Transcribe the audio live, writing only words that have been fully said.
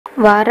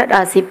வார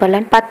ராசி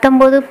பலன்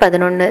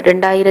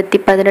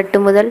 19/11/2018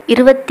 முதல்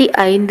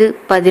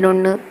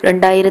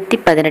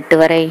 25/11/2018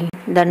 வரை.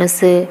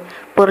 தனுசு.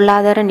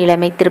 பொருளாதார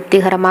நிலைமை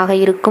திருப்திகரமாக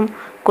இருக்கும்.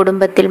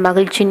 குடும்பத்தில்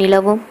மகிழ்ச்சி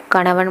நிலவும்.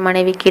 கணவன்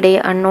மனைவிக்கிடையே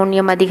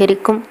அந்யோன்யம்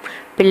அதிகரிக்கும்.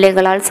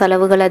 பிள்ளைகளால்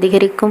செலவுகள்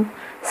அதிகரிக்கும்.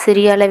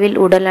 சிறிய அளவில்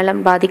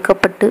உடல்நலம்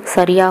பாதிக்கப்பட்டு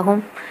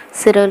சரியாகும்.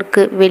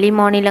 சிலருக்கு வெளி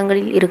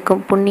மாநிலங்களில்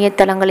இருக்கும் புண்ணிய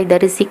தலங்களை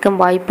தரிசிக்கும்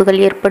வாய்ப்புகள்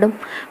ஏற்படும்.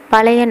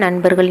 பழைய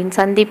நண்பர்களின்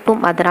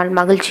சந்திப்பும் அதனால்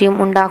மகிழ்ச்சியும்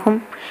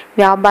உண்டாகும்.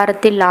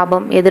 வியாபாரத்தில்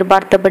லாபம்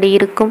எதிர்பார்த்தபடி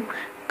இருக்கும்.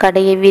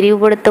 கடையை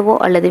விரிவுபடுத்தவோ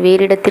அல்லது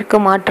வேறு இடத்திற்கு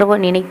மாற்றவோ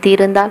நினைத்து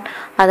இருந்தால்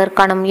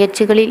அதற்கான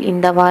முயற்சிகளில்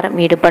இந்த வாரம்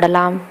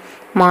ஈடுபடலாம்.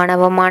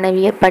 மாணவ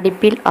மாணவியர்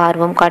படிப்பில்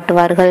ஆர்வம்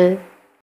காட்டுவார்கள்.